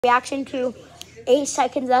Reaction to 8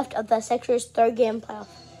 seconds left of the Sixers' third game of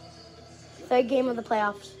the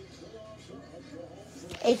playoffs.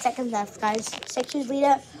 8 seconds left, guys. Sixers lead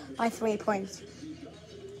it by 3 points.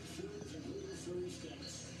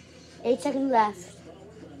 8 seconds left.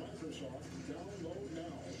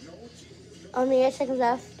 Only 8 seconds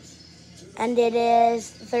left. And it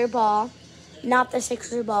is their ball, not the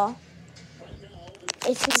Sixers' ball.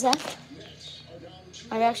 8 seconds left.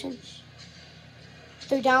 My reaction.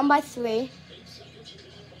 They're down by 3.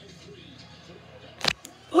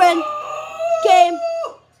 Win. Game.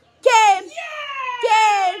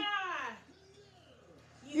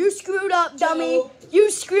 You screwed up, dummy.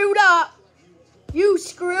 You screwed up.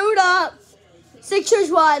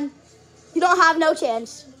 Sixers won. You don't have no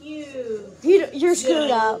chance. You're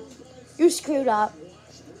screwed up. You screwed up.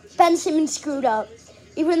 Ben Simmons screwed up.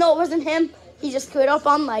 Even though it wasn't him, he just screwed up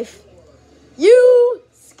on life. You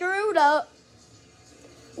screwed up.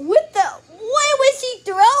 What was he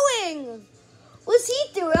throwing? Was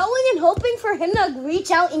he throwing and hoping for him to reach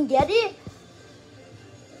out and get it?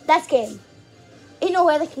 That's game. Ain't no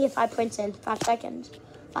way they can get 5 points in 5 seconds.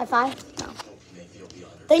 5-5? No.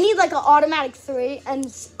 They need like an automatic 3 and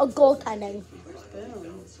a goaltending.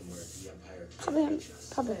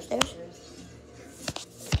 Probably upstairs.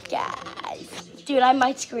 Guys. Dude, I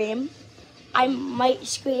might scream. Am I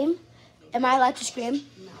allowed to scream?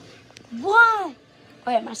 No. Why? Oh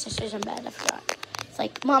yeah, my sister's in bed. I forgot. It's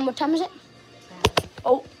like, Mom, what time is it?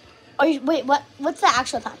 Oh, wait, what's the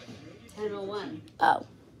actual time? 10:01. Oh.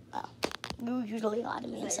 You usually lie to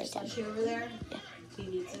me and say 10. Is she over there? Yeah. You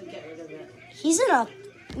need to get rid of it. He's in a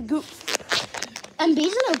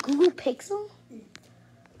MB's in a Google Pixel?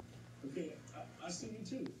 Okay, I see you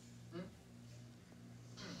too.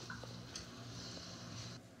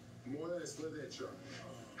 More than split that truck.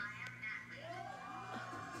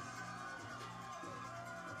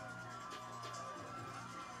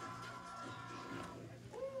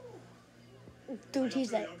 Dude,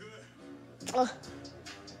 he's like,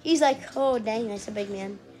 oh dang, that's a big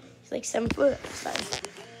man. He's like 7 foot.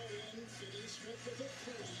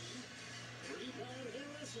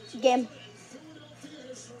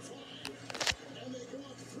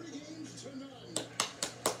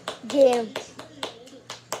 Game.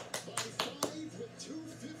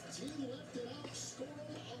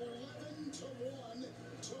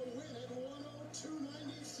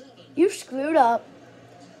 You screwed up.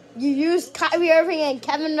 You used Kyrie Irving and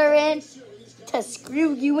Kevin Durant to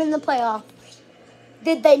screw you in the playoffs.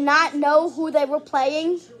 Did they not know who they were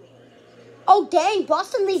playing? Oh, dang.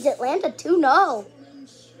 Boston leads Atlanta 2-0.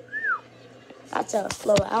 That's a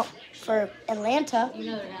blowout for Atlanta. You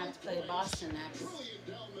know they're going to have to play Boston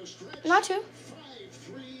next. Not true.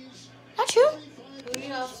 Not true.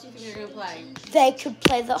 Who else do you think they're going to play? They could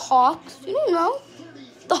play the Hawks. You don't know.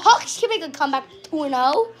 The Hawks can make a comeback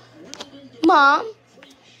 2-0. Mom,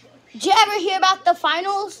 did you ever hear about the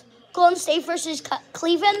finals? Golden State versus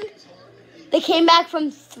Cleveland? They came back from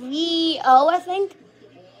 3-0, I think.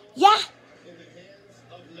 Yeah.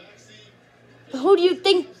 Who do you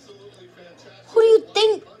think?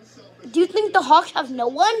 Do you think the Hawks have no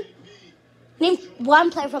one? Name one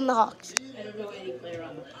player from the Hawks. I don't know any player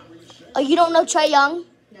on the Hawks. Oh, you don't know Trae Young?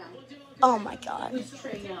 No. Oh, my God. Who's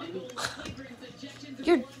Trae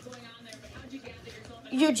Young?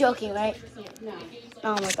 You're joking, right? No.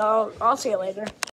 Oh, my God. I'll see you later.